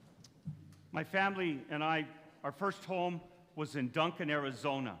My family and I, our first home was in Duncan,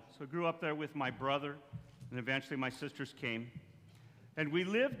 Arizona. So I grew up there with my brother, and eventually my sisters came. And we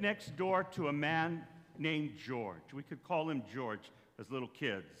lived next door to a man named George. We could call him George as little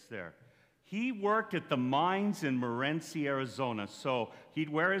kids there. He worked at the mines in Morenci, Arizona. So he'd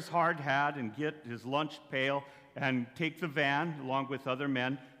wear his hard hat and get his lunch pail and take the van, along with other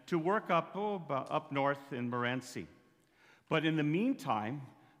men, to work up north in Morenci. But in the meantime,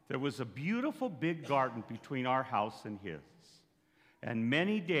 there was a beautiful big garden between our house and his. And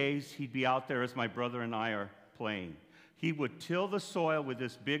many days he'd be out there as my brother and I are playing. He would till the soil with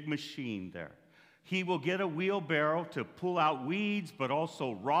this big machine there. He will get a wheelbarrow to pull out weeds, but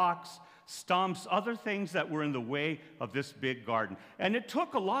also rocks, stumps, other things that were in the way of this big garden. And it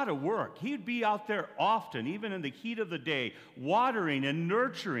took a lot of work. He'd be out there often, even in the heat of the day, watering and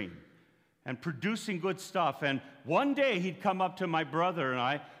nurturing and producing good stuff. And one day he'd come up to my brother and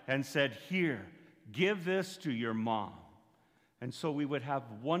I and said, "Here, give this to your mom." And so we would have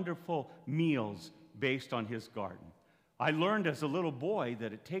wonderful meals based on his garden. I learned as a little boy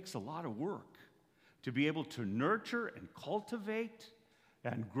that it takes a lot of work to be able to nurture and cultivate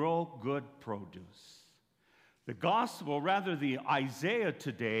and grow good produce. The gospel, rather the Isaiah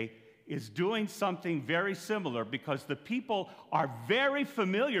today, is doing something very similar because the people are very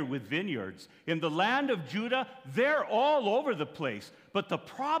familiar with vineyards. In the land of Judah, they're all over the place. But the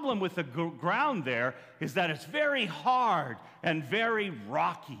problem with the ground there is that it's very hard and very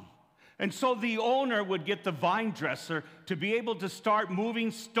rocky. And so the owner would get the vine dresser to be able to start moving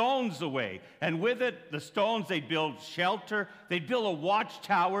stones away. And with it, the stones, they'd build shelter. They'd build a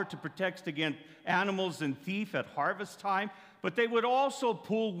watchtower to protect against animals and thief at harvest time. But they would also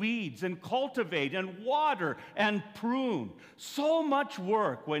pull weeds and cultivate and water and prune. So much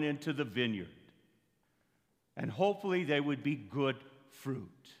work went into the vineyard. And hopefully they would be good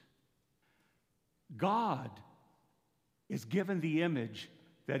fruit. God is given the image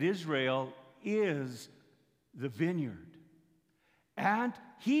that Israel is the vineyard. And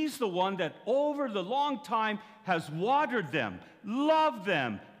he's the one that over the long time has watered them, loved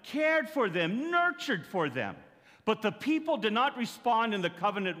them, cared for them, nurtured for them. But the people did not respond in the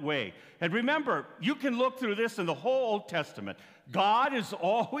covenant way. And remember, you can look through this in the whole Old Testament. God is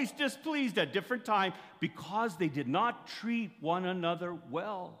always displeased at different times because they did not treat one another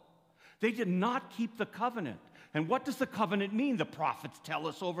well. They did not keep the covenant. And what does the covenant mean? The prophets tell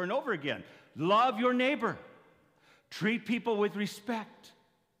us over and over again. Love your neighbor. Treat people with respect.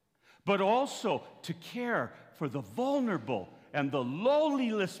 But also to care for the vulnerable and the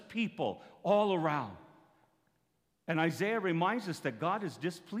lowliest people all around. And Isaiah reminds us that God is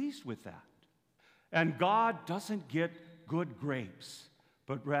displeased with that. And God doesn't get good grapes,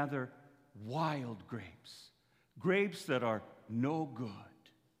 but rather wild grapes. Grapes that are no good.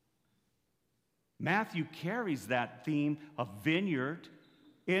 Matthew carries that theme of vineyard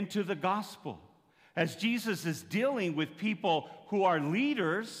into the gospel as Jesus is dealing with people who are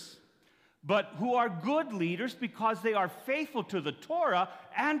leaders, but who are good leaders because they are faithful to the Torah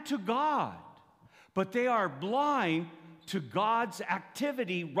and to God. But they are blind to God's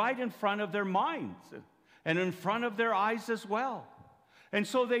activity right in front of their minds and in front of their eyes as well. And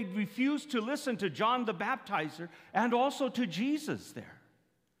so they refuse to listen to John the Baptizer and also to Jesus there.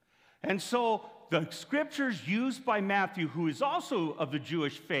 And so the scriptures used by Matthew, who is also of the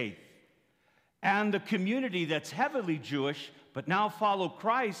Jewish faith, and the community that's heavily Jewish, but now follow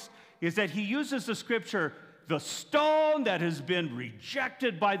Christ, is that he uses the scripture, the stone that has been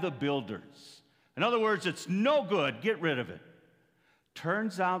rejected by the builders. In other words, it's no good, get rid of it.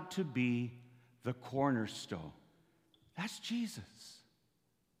 Turns out to be the cornerstone. That's Jesus.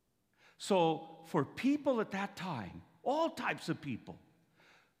 So for people at that time, all types of people,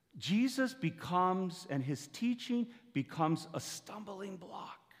 Jesus becomes, and his teaching becomes a stumbling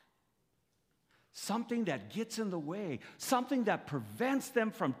block. Something that gets in the way, something that prevents them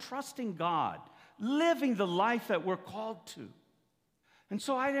from trusting God, living the life that we're called to. And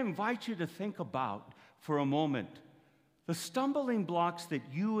so I'd invite you to think about for a moment the stumbling blocks that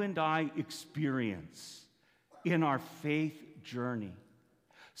you and I experience in our faith journey.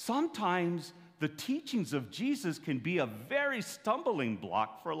 Sometimes the teachings of Jesus can be a very stumbling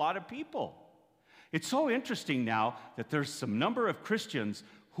block for a lot of people. It's so interesting now that there's some number of Christians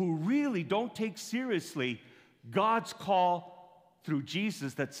who really don't take seriously God's call through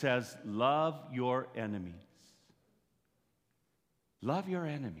Jesus that says, love your enemies. Love your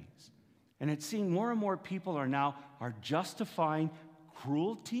enemies. And it seems more and more people are justifying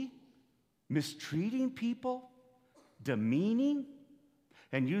cruelty, mistreating people, demeaning,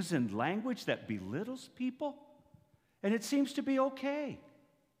 and using language that belittles people. And it seems to be okay.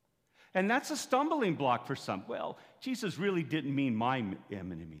 And that's a stumbling block for some. Well, Jesus really didn't mean my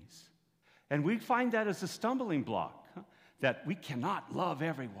enemies. And we find that as a stumbling block, that we cannot love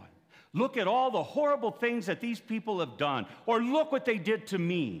everyone. Look at all the horrible things that these people have done, or look what they did to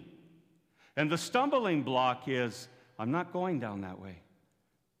me. And the stumbling block is, I'm not going down that way.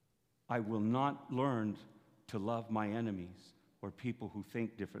 I will not learn to love my enemies or people who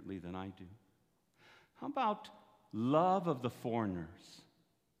think differently than I do. How about love of the foreigners?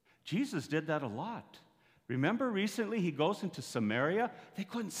 Jesus did that a lot. Remember recently he goes into Samaria? They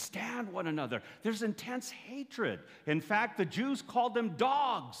couldn't stand one another. There's intense hatred. In fact, the Jews called them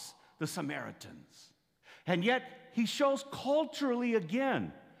dogs, the Samaritans. And yet he shows culturally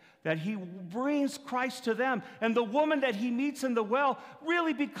again that he brings Christ to them. And the woman that he meets in the well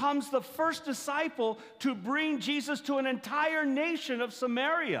really becomes the first disciple to bring Jesus to an entire nation of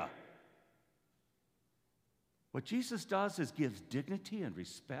Samaria. What Jesus does is gives dignity and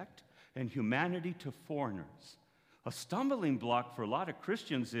respect and humanity to foreigners. A stumbling block for a lot of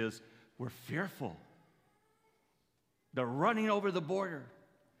Christians is we're fearful. They're running over the border.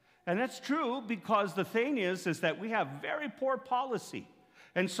 And that's true because the thing is that we have very poor policy.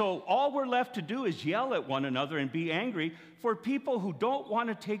 And so all we're left to do is yell at one another and be angry for people who don't want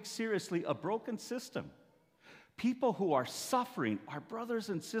to take seriously a broken system. People who are suffering, our brothers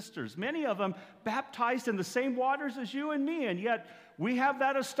and sisters, many of them baptized in the same waters as you and me, and yet we have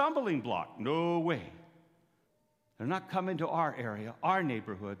that a stumbling block. No way. They're not coming to our area, our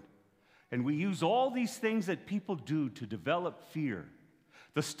neighborhood. And we use all these things that people do to develop fear.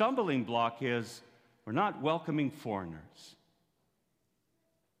 The stumbling block is we're not welcoming foreigners.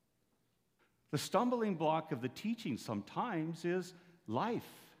 The stumbling block of the teaching sometimes is life,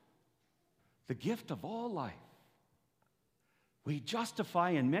 the gift of all life. We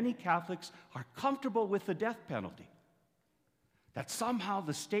justify, and many Catholics are comfortable with the death penalty, that somehow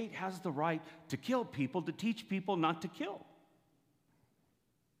the state has the right to kill people, to teach people not to kill.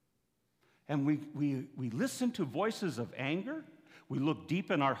 And we listen to voices of anger. We look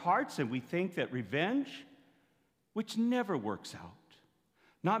deep in our hearts and we think that revenge, which never works out.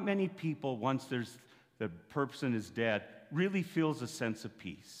 Not many people, once the person is dead, really feels a sense of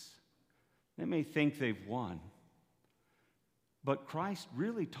peace. They may think they've won. But Christ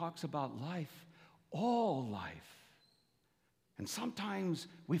really talks about life, all life. And sometimes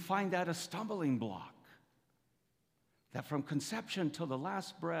we find that a stumbling block. That from conception till the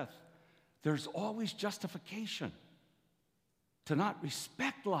last breath, there's always justification to not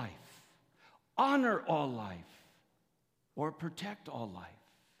respect life, honor all life, or protect all life.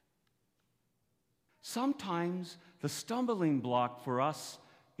 Sometimes the stumbling block for us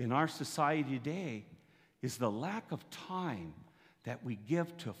in our society today is the lack of time that we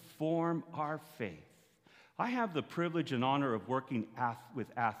give to form our faith. I have the privilege and honor of working with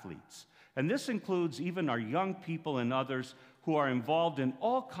athletes, and this includes even our young people and others who are involved in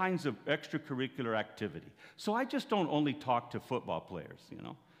all kinds of extracurricular activity. So I just don't only talk to football players,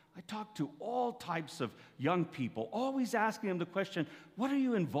 I talk to all types of young people, always asking them the question, what are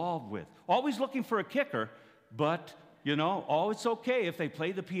you involved with? Always looking for a kicker, but, it's okay if they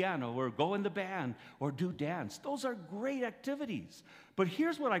play the piano or go in the band or do dance. Those are great activities. But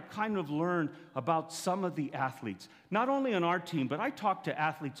here's what I kind of learned about some of the athletes, not only on our team, but I talk to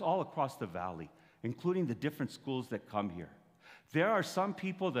athletes all across the valley, including the different schools that come here. There are some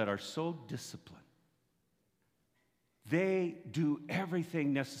people that are so disciplined. They do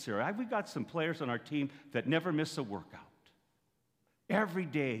everything necessary. We've got some players on our team that never miss a workout. Every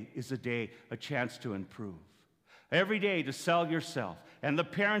day is a chance to improve. Every day to sell yourself. And the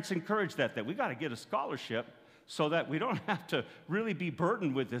parents encourage that we got to get a scholarship so that we don't have to really be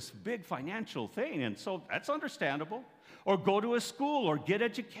burdened with this big financial thing. And so that's understandable. Or go to a school or get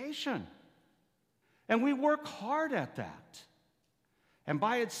education. And we work hard at that. And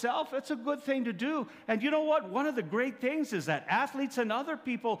by itself, it's a good thing to do. And you know what? One of the great things is that athletes and other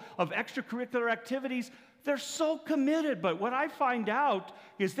people of extracurricular activities, they're so committed. But what I find out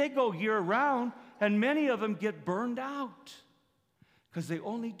is they go year-round, and many of them get burned out because they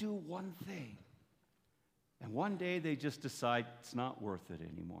only do one thing. And one day they just decide it's not worth it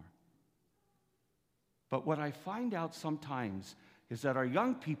anymore. But what I find out sometimes is that our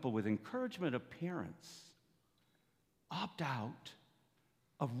young people, with encouragement of parents, opt out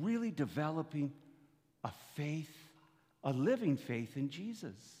of really developing a faith, a living faith in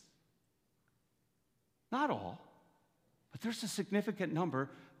Jesus. Not all, but there's a significant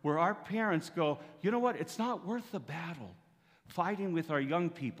number where our parents go, you know what, it's not worth the battle fighting with our young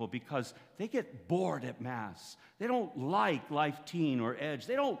people because they get bored at Mass. They don't like Life Teen or Edge.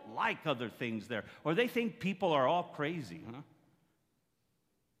 They don't like other things there, or they think people are all crazy,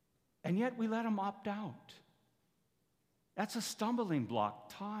 and yet we let them opt out. That's a stumbling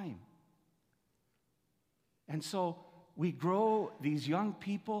block, time. And so we grow these young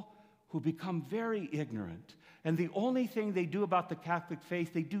people who become very ignorant. And the only thing they do about the Catholic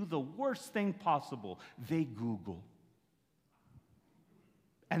faith, they do the worst thing possible. They Google.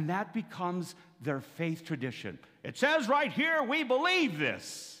 And that becomes their faith tradition. It says right here, we believe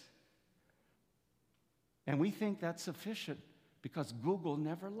this. And we think that's sufficient because Google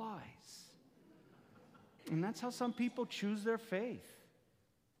never lies. And that's how some people choose their faith,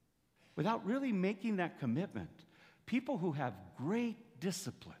 without really making that commitment. People who have great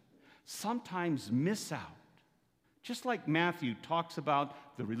discipline sometimes miss out. Just like Matthew talks about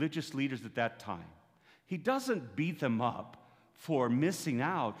the religious leaders at that time. He doesn't beat them up for missing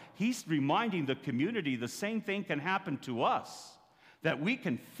out. He's reminding the community the same thing can happen to us, that we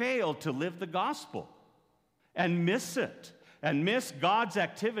can fail to live the gospel and miss it, and miss God's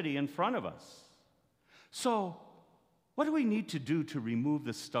activity in front of us. So, what do we need to do to remove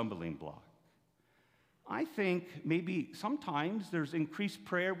the stumbling block? I think maybe sometimes there's increased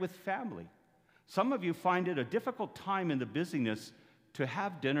prayer with family. Some of you find it a difficult time in the busyness to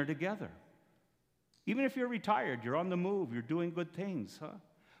have dinner together. Even if you're retired, you're on the move, you're doing good things, huh?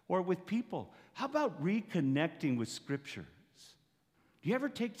 Or with people. How about reconnecting with scriptures? Do you ever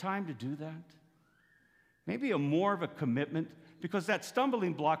take time to do that? Maybe more of a commitment, because that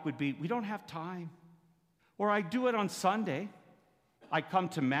stumbling block would be, we don't have time. Or I do it on Sunday. I come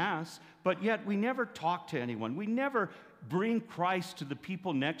to Mass, but yet we never talk to anyone. We never bring Christ to the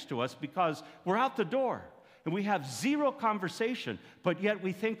people next to us because we're out the door and we have zero conversation, but yet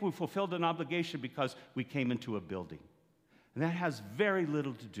we think we fulfilled an obligation because we came into a building. And that has very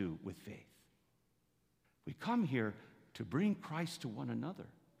little to do with faith. We come here to bring Christ to one another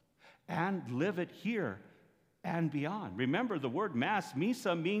and live it here and beyond. Remember, the word Mass,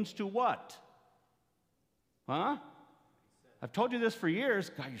 misa, means to what? Huh? I've told you this for years.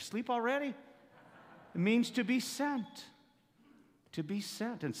 Got your sleep already? It means to be sent. To be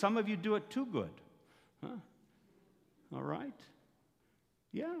sent. And some of you do it too good. Huh? All right?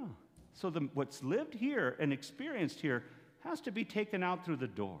 Yeah. So what's lived here and experienced here has to be taken out through the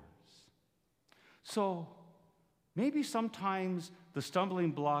doors. So maybe sometimes the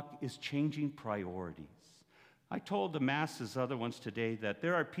stumbling block is changing priorities. I told the Masses, other ones today, that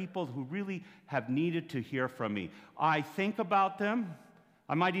there are people who really have needed to hear from me. I think about them.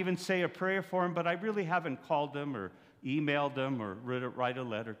 I might even say a prayer for them, but I really haven't called them or emailed them or write a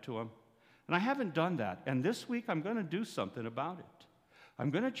letter to them. And I haven't done that. And this week, I'm going to do something about it. I'm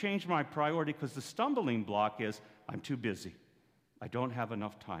going to change my priority because the stumbling block is I'm too busy. I don't have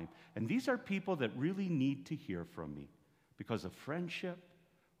enough time. And these are people that really need to hear from me because of friendship,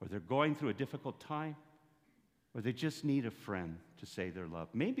 or they're going through a difficult time, or they just need a friend to say their love.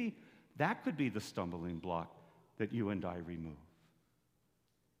 Maybe that could be the stumbling block that you and I remove.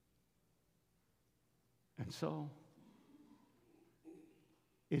 And so,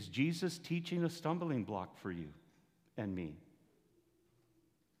 is Jesus teaching a stumbling block for you and me?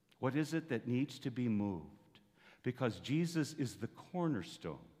 What is it that needs to be moved? Because Jesus is the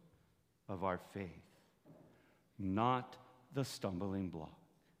cornerstone of our faith, not the stumbling block.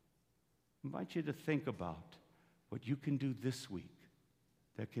 I invite you to think about what you can do this week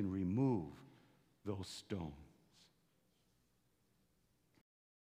that can remove those stones.